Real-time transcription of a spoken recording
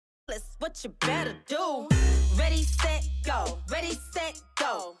fullest, what you better do. Ready, set, go. Ready, set,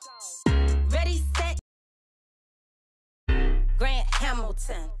 go. Ready, set. Grant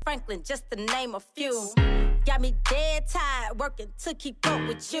Hamilton, Franklin, just to name a few. Got me dead tired, working to keep up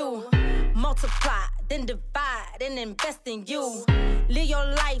with you. Multiply, then divide, and invest in you. Live your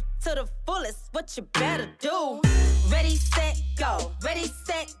life to the fullest, what you better do. Ready, set, go. Ready,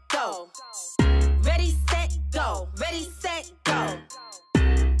 set, go. Ready, set, go. Ready, set, go.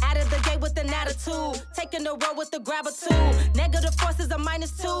 Out of the gate with an attitude, taking the road with the grab or two. Negative forces a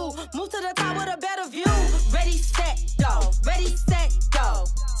 -2. Move to the top with a better view. Ready, set, go. Ready, set, go.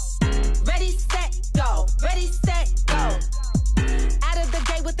 Ready, set, go. Ready, set, go. Out of the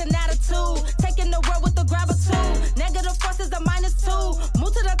gate with an attitude, taking the road with the grab or two. Negative forces a -2.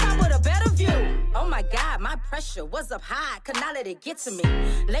 Move to the top with a better view. Oh my God, my pressure was up high, could not let it get to me.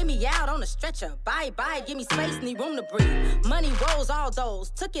 Lay me out on a stretcher, bye, give me space, need room to breathe. Money rolls, all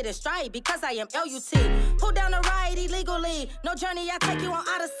those, took it in stride because I am LUT. Pull down the ride illegally, no journey, I take you on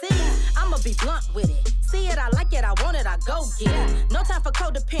Odyssey. I'ma be blunt with it, see it, I like it, I want it, I go get it. No time for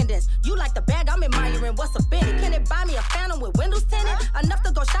codependence, you like the bag, I'm admiring what's up in it. Can it buy me a phantom with windows tinted? Enough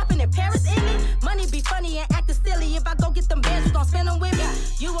to go shopping in Paris, in it? Money be funny and acting silly, if I go get them bands, you gon' spend them with me?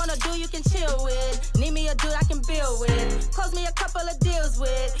 You wanna do, you can chill with. Need me a dude I can build with. Close me a couple of deals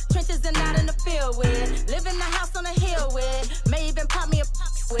with. Trenches and out in the field with. Live in the house on the hill with. May even pop me a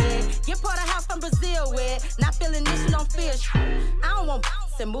with. Get part of house from Brazil with. Not feeling this, you don't feel I don't want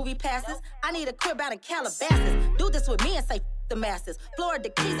and movie passes. I need a crib out in Calabasas. Do this with me and say the masses. Florida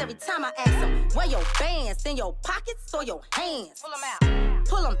keys every time I ask them. Where your bands? In your pockets or your hands? Pull them out.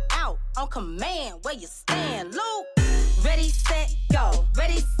 Pull them out on command. Where you stand, Luke? Ready, set, go.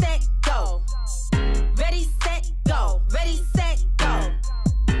 Ready, set, go. Ready, set, go. Ready, set, go.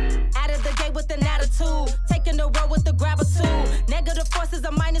 Out of the gate with an attitude, taking the road with the grab or two. Negative forces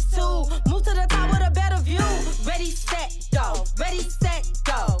a -2. Move to the top with a better view. Ready, set, go. Ready, set,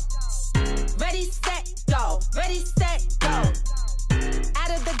 go. Ready, set, go. Ready, set, go.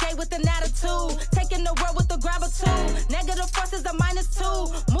 Out of the gate with an attitude, taking the road with the grab or two. Negative forces a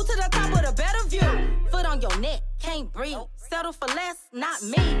 -2. Move to the top with a better view. Foot on your neck, can't breathe. Settle for less, not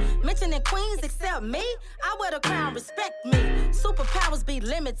me. Mentioning queens, except me. I wear the crown, respect me. Superpowers be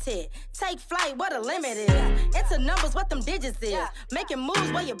limited. Take flight, what a limit is. Into numbers, what them digits is. Making moves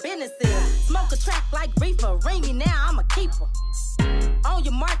where your business is. Smoke a track like reefer. Ring me now, I'm a keeper. On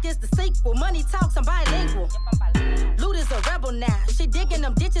your mark is the sequel. Money talks, I'm bilingual. Loot is a rebel now. She digging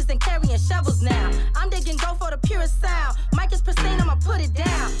them ditches and carrying shovels now. I'm digging go for the purest sound. Mic is pristine, I'ma put it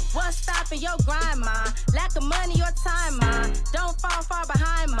down. One stop in your grind, mine. Lack of money or time, mine. Don't fall far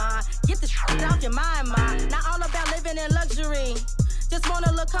behind, mine. Get the shit off your mind, mine. Not all about living in luxury. Just want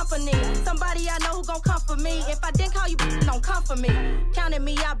a little company. Somebody I know who gon' come for me. If I didn't call you, don't come for me. Counting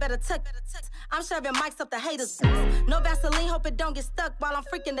me out, better tuck. I'm shoving mics up the haters. No Vaseline, hope it don't get stuck while I'm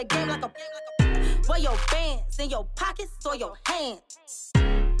freaking the game like a. Where your bands? In your pockets or your hands?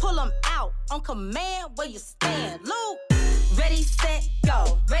 Pull them out on command where you stand. Luke, ready, set,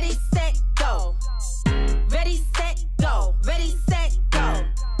 go. Ready, set, go. Ready, set, go. Ready, set, go.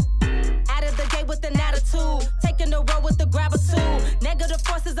 Out of the gate with an attitude, taking the road with the grab or two. Negative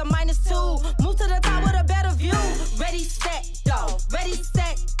forces a -2. Move to the top with a better view. Ready, set, go. Ready,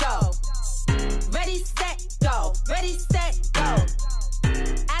 set, go. Ready, set, go. Ready, set, go.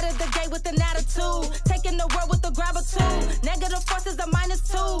 Out of the gate with an attitude, taking the road with the grab or two. Negative forces a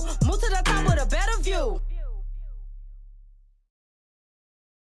 -2.